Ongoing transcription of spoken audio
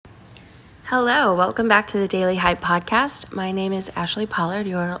Hello, welcome back to the Daily Hype Podcast. My name is Ashley Pollard,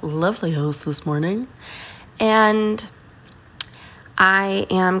 your lovely host this morning. And I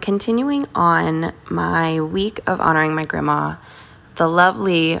am continuing on my week of honoring my grandma, the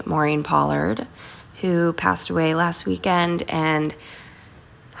lovely Maureen Pollard, who passed away last weekend. And,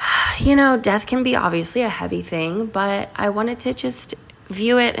 death can be obviously a heavy thing, but I wanted to just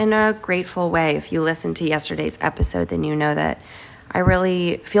view it in a grateful way. If you listened to yesterday's episode, then you know that I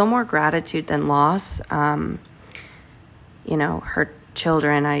really feel more gratitude than loss. Her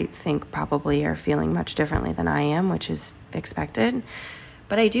children, I think, probably are feeling much differently than I am, which is expected.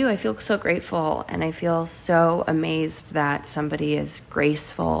 But I feel so grateful, and I feel so amazed that somebody as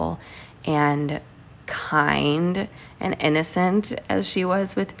graceful and kind and innocent as she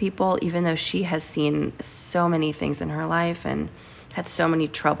was with people, even though she has seen so many things in her life and had so many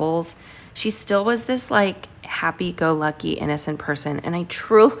troubles, she still was this happy-go-lucky, innocent person. And I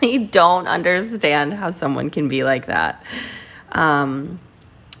truly don't understand how someone can be like that.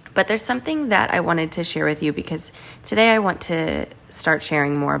 But there's something that I wanted to share with you, because today I want to start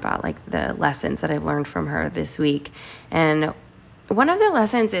sharing more about the lessons that I've learned from her this week. And one of the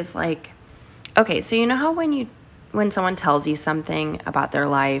lessons is okay, so you know how when someone tells you something about their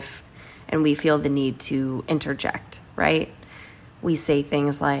life and we feel the need to interject, right? We say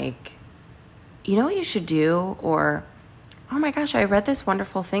things like, you know what you should do? Or, oh my gosh, I read this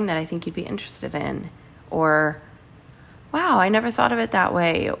wonderful thing that I think you'd be interested in. Or, wow, I never thought of it that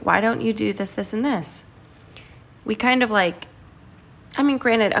way. Why don't you do this, this, and this? We kind of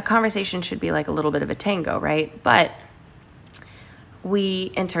granted, a conversation should be a little bit of a tango, right? But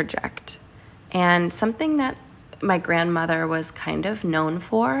we interject. And something that my grandmother was kind of known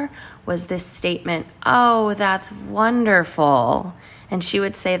for was this statement, oh, that's wonderful. And she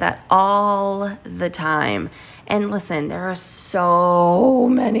would say that all the time. And listen, there are so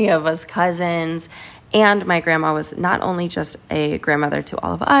many of us cousins. And my grandma was not only just a grandmother to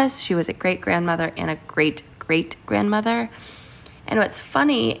all of us, she was a great-grandmother and a great-great-grandmother. And what's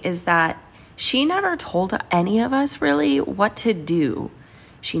funny is that she never told any of us really what to do.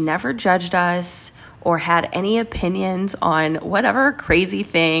 She never judged us or had any opinions on whatever crazy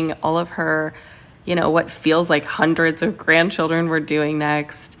thing all of her, what feels like hundreds of grandchildren were doing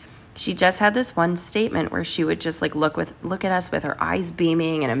next. She just had this one statement where she would just look at us with her eyes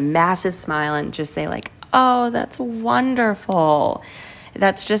beaming and a massive smile and just say oh, that's wonderful.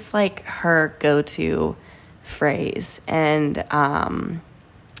 That's just her go-to phrase. And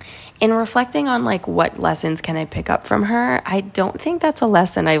in reflecting on what lessons can I pick up from her, I don't think that's a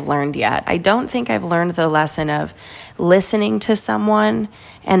lesson I've learned yet. I don't think I've learned the lesson of listening to someone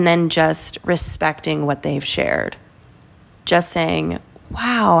and then just respecting what they've shared. Just saying,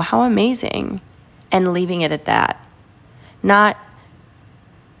 wow, how amazing, and leaving it at that. Not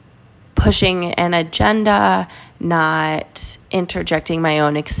pushing an agenda, not interjecting my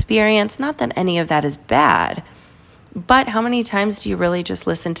own experience. Not that any of that is bad. But how many times do you really just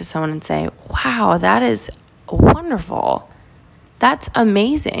listen to someone and say, wow, that is wonderful. That's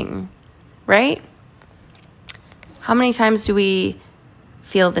amazing, right? How many times do we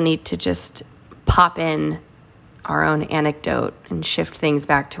feel the need to just pop in our own anecdote and shift things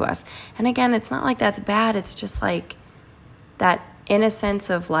back to us? And again, it's not that's bad. It's just that innocence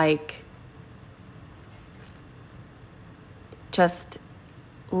of just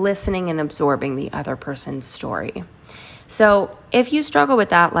listening and absorbing the other person's story. So if you struggle with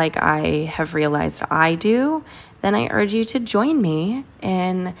that I have realized I do, then I urge you to join me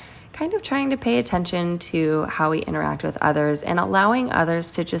in kind of trying to pay attention to how we interact with others and allowing others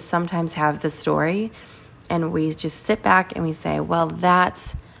to just sometimes have the story, and we just sit back and we say, well,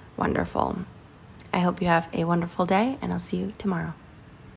 that's wonderful. I hope you have a wonderful day, and I'll see you tomorrow.